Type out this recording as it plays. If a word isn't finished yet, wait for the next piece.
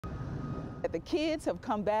that the kids have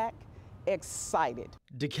come back excited.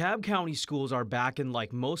 DeKalb County schools are back, and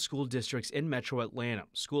like most school districts in Metro Atlanta,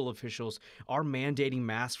 school officials are mandating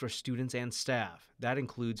masks for students and staff. That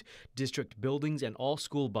includes district buildings and all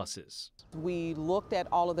school buses. We looked at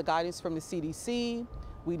all of the guidance from the CDC.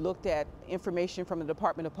 We looked at information from the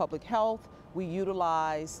Department of Public Health. We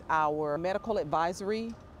utilized our medical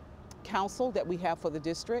advisory council that we have for the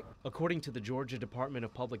district. According to the Georgia Department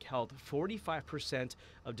of Public Health, 45%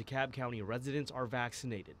 of DeKalb County residents are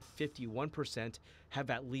vaccinated. 51% have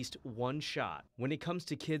at least one shot. When it comes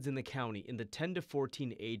to kids in the county in the 10 to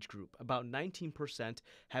 14 age group, about 19%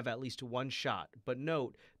 have at least one shot. But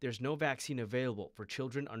note, there's no vaccine available for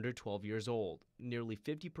children under 12 years old. Nearly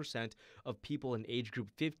 50% of people in age group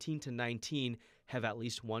 15 to 19 have at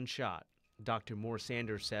least one shot. Dr. Moore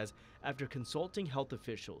Sanders says after consulting health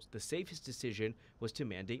officials, the safest decision was to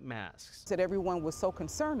mandate masks. That everyone was so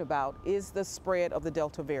concerned about is the spread of the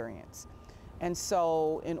Delta variants. And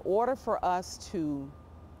so in order for us to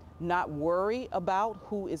not worry about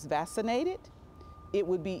who is vaccinated, it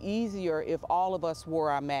would be easier if all of us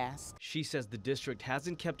wore our masks. She says the district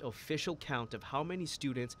hasn't kept official count of how many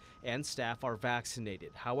students and staff are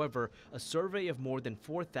vaccinated. However, a survey of more than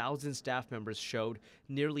 4,000 staff members showed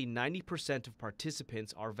nearly 90% of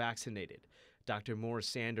participants are vaccinated. Dr. Morris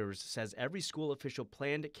Sanders says every school official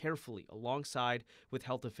planned carefully alongside with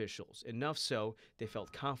health officials, enough so they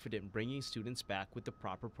felt confident bringing students back with the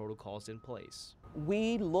proper protocols in place.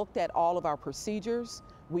 We looked at all of our procedures.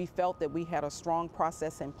 We felt that we had a strong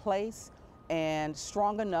process in place and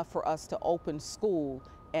strong enough for us to open school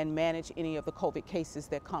and manage any of the COVID cases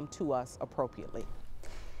that come to us appropriately.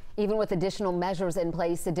 Even with additional measures in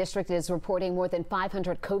place, the district is reporting more than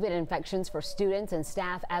 500 COVID infections for students and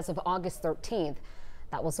staff as of August 13th.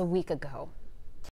 That was a week ago.